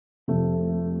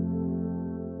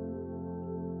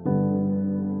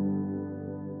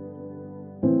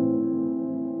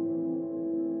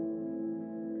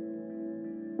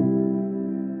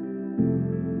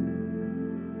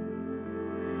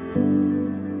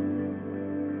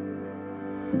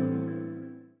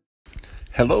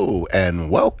Hello and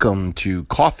welcome to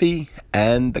Coffee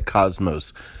and the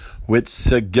Cosmos with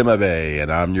Sagimabe,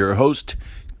 and I'm your host,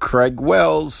 Craig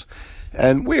Wells,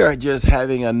 and we are just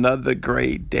having another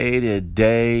great day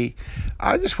today.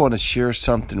 I just want to share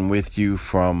something with you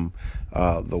from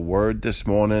the Word this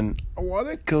morning. I want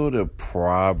to go to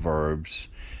Proverbs,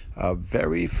 a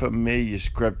very familiar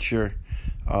scripture.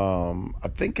 I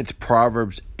think it's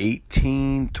Proverbs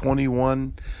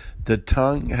 18:21. The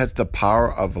tongue has the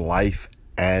power of life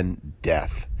and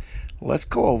death. Let's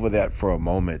go over that for a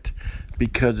moment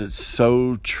because it's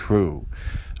so true.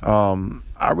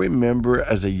 I remember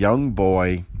as a young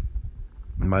boy,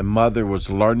 my mother was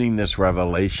learning this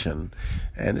revelation,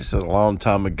 and it's a long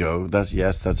time ago.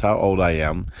 That's how old I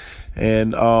am.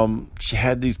 And she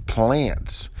had these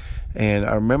plants. And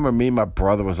I remember me and my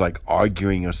brother was like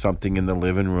arguing or something in the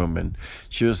living room. And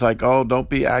she was like, "Oh, don't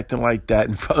be acting like that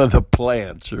in front of the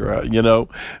plants." Or,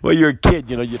 well, you're a kid,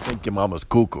 you think your mama's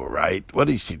cuckoo, right? What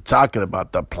is she talking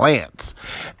about? The plants.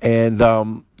 And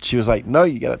she was like, "No,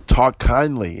 you got to talk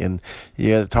kindly, and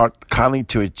you got to talk kindly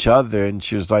to each other." And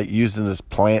she was like using this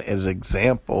plant as an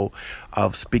example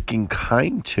of speaking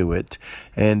kind to it,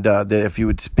 and that if you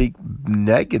would speak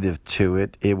negative to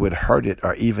it, it would hurt it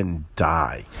or even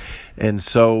die. And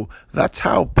so that's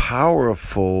how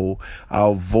powerful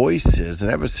our voice is.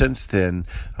 And ever since then,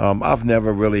 I've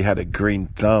never really had a green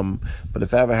thumb, but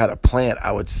if I ever had a plant,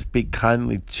 I would speak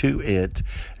kindly to it,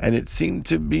 and it seemed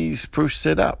to be spruce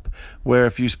it up, where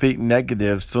if you speak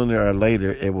negative, sooner or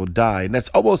later, it will die. And that's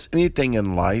almost anything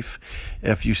in life.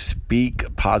 If you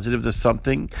speak positive to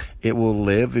something, it will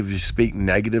live. If you speak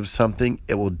negative to something,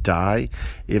 it will die.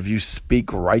 If you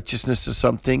speak righteousness to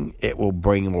something, it will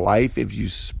bring life. If you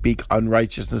speak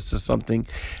unrighteousness to something,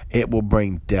 it will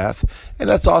bring death. And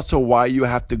that's also why you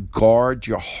have to guard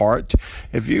your heart.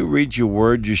 If you read your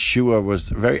word, Yeshua was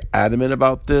very adamant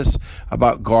about this,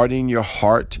 about guarding your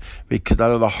heart, because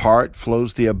out of the heart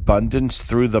flows the abundance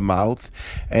through the mouth.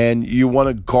 And you want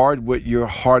to guard what your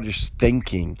heart is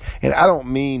thinking. And I don't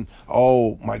mean,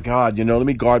 oh my God, let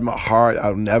me guard my heart.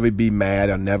 I'll never be mad.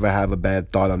 I'll never have a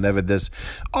bad thought. I'll never this.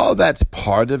 All that's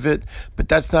part of it, but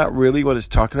that's not really what it's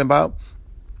talking about.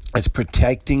 It's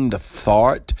protecting the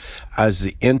thought as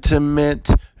the intimate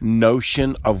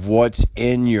notion of what's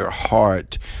in your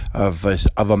heart of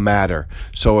a matter.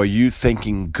 So are you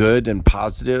thinking good and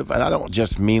positive? And I don't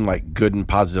just mean like good and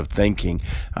positive thinking.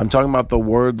 I'm talking about the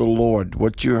word of the Lord,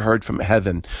 what you heard from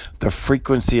heaven, the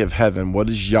frequency of heaven. What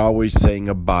is Yahweh saying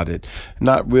about it?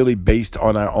 Not really based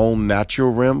on our own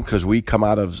natural realm, because we come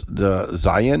out of the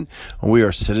Zion and we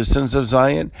are citizens of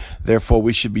Zion. Therefore,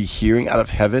 we should be hearing out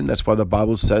of heaven. That's why the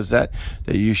Bible says that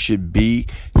you should be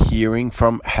hearing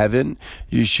from heaven.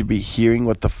 You should be hearing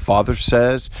what the Father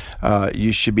says.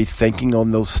 You should be thinking on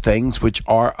those things which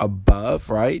are above,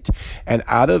 right? And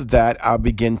out of that, I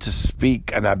begin to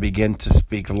speak, and I begin to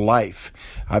speak life.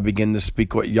 I begin to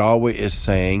speak what Yahweh is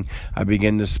saying. I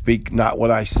begin to speak not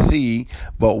what I see,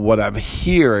 but what I'm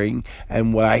hearing,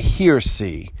 and what I hear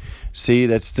see. See,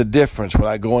 that's the difference. When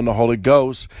I go in the Holy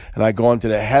Ghost and I go into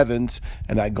the heavens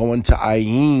and I go into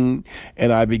Ayin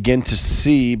and I begin to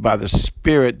see by the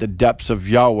Spirit the depths of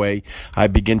Yahweh, I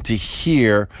begin to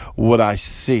hear what I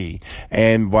see.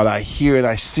 And what I hear and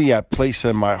I see, I place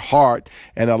in my heart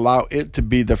and allow it to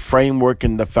be the framework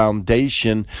and the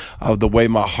foundation of the way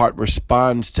my heart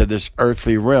responds to this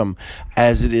earthly realm.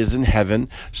 As it is in heaven,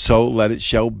 so let it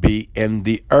shall be in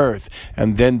the earth.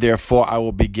 And then, therefore, I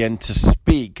will begin to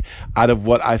speak out of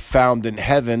what I found in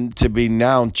heaven to be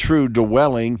now true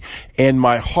dwelling in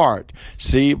my heart.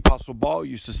 See, Apostle Paul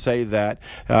used to say that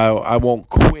I won't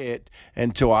quit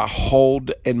until I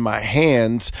hold in my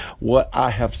hands what I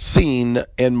have seen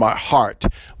in my heart,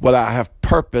 what I have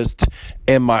purposed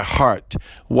in my heart.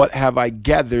 What have I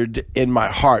gathered in my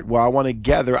heart? Well, I want to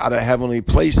gather out of heavenly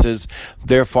places.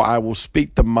 Therefore, I will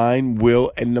speak the mind,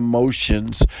 will, and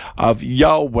emotions of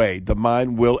Yahweh, the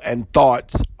mind, will, and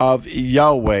thoughts of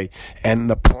Yahweh, and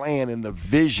the plan and the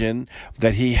vision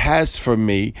that He has for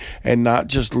me, and not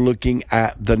just looking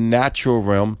at the natural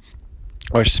realm,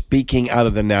 or speaking out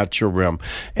of the natural realm.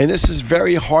 And this is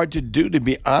very hard to do, to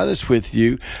be honest with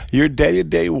you. Your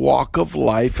day-to-day walk of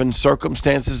life and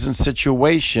circumstances and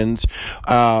situations,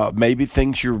 maybe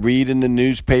things you read in the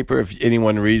newspaper, if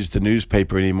anyone reads the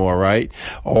newspaper anymore, right?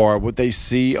 Or what they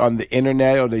see on the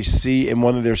internet, or they see in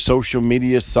one of their social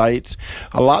media sites.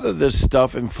 A lot of this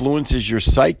stuff influences your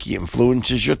psyche,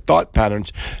 influences your thought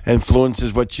patterns,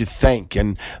 influences what you think.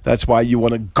 And that's why you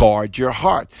want to guard your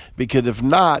heart. Because if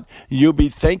not, you'll be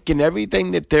thinking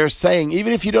everything that they're saying,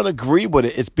 even if you don't agree with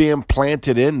it, it's being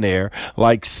planted in there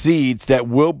like seeds that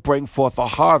will bring forth a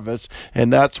harvest.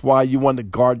 And that's why you want to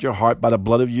guard your heart by the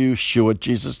blood of Yeshua,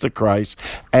 Jesus the Christ,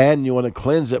 and you want to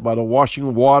cleanse it by the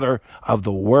washing water of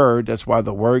the Word. That's why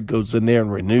the Word goes in there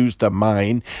and renews the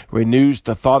mind, renews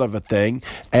the thought of a thing,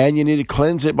 and you need to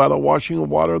cleanse it by the washing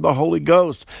water of the Holy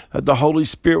Ghost. That the Holy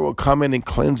Spirit will come in and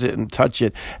cleanse it and touch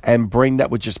it and bring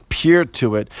that which is pure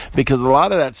to it, because a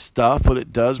lot of that stuff, what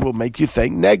it does, will make you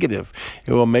think negative.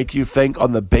 It will make you think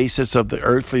on the basis of the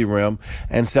earthly realm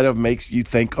instead of makes you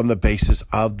think on the basis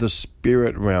of the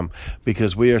spirit realm,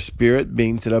 because we are spirit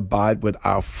beings that abide with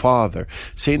our Father.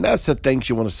 See, and that's the things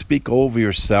you want to speak over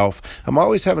yourself. I'm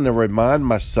always having to remind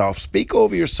myself, speak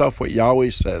over yourself what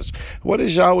Yahweh says. What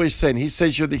is Yahweh saying? He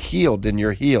says you're the healed, then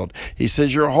you're healed. He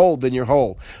says you're whole, then you're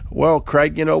whole. Well,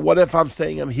 Craig, what if I'm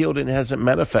saying I'm healed and it hasn't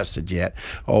manifested yet?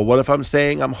 Or what if I'm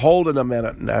saying I'm whole and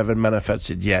I haven't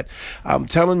manifested yet? I'm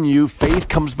telling you, faith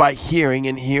comes by hearing,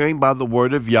 and hearing by the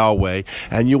word of Yahweh,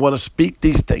 and you want to speak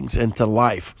these things into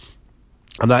life.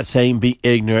 I'm not saying be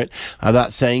ignorant. I'm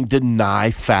not saying deny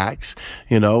facts.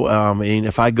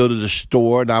 If I go to the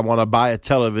store and I want to buy a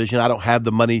television, I don't have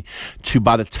the money to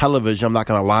buy the television. I'm not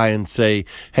going to lie and say,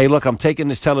 hey, look, I'm taking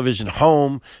this television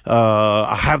home.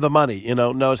 I have the money.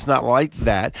 No, it's not like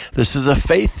that. This is a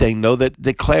faith thing, that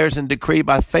declares and decree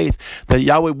by faith that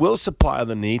Yahweh will supply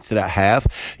the needs that I have.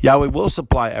 Yahweh will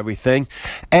supply everything.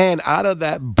 And out of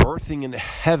that birthing in the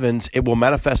heavens, it will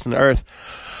manifest in the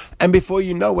earth. And before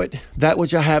you know it, that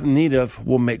which I have need of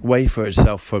will make way for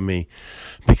itself for me,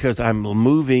 because I'm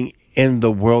moving in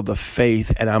the world of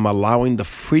faith and I'm allowing the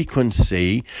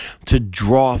frequency to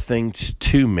draw things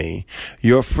to me.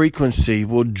 Your frequency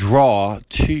will draw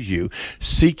to you.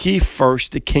 Seek ye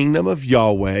first the kingdom of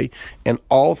Yahweh, and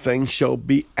all things shall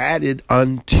be added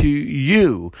unto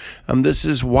you. And this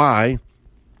is why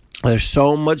there's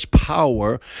so much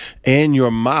power in your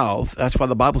mouth. That's why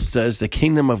the Bible says the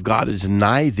kingdom of God is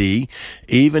nigh thee,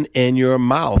 even in your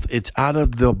mouth. It's out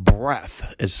of the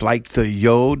breath. It's like the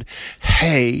Yod,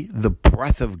 Hey, the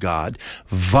breath of God,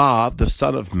 Vav, the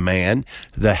Son of Man,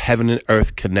 the heaven and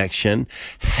earth connection,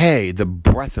 Hey, the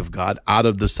breath of God out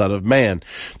of the Son of Man.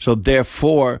 So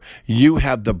therefore, you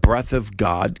have the breath of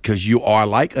God, because you are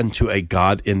like unto a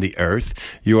God in the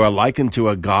earth. You are like unto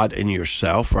a God in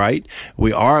yourself, right?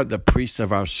 We are the priest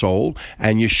of our soul,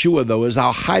 and Yeshua, though, is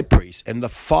our high priest, and the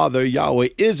Father, Yahweh,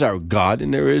 is our God,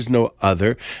 and there is no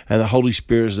other, and the Holy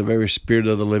Spirit is the very Spirit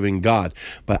of the living God.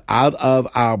 But out of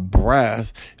our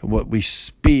breath, what we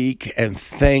speak and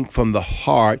think from the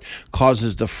heart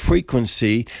causes the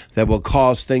frequency that will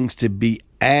cause things to be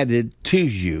added to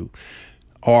you,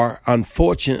 or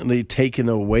unfortunately taken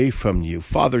away from you.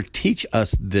 Father, teach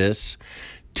us this.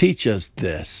 Teach us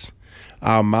this.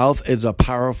 Our mouth is a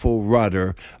powerful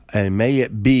rudder, and may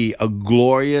it be a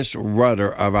glorious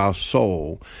rudder of our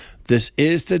soul. This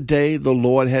is the day the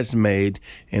Lord has made,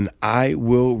 and I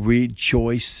will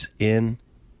rejoice in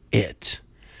it.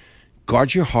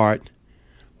 Guard your heart,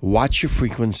 watch your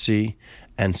frequency,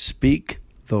 and speak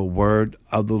the word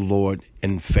of the Lord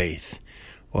in faith.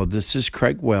 Well, this is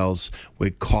Craig Wells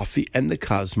with Coffee and the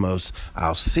Cosmos.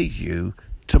 I'll see you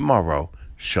tomorrow.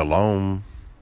 Shalom.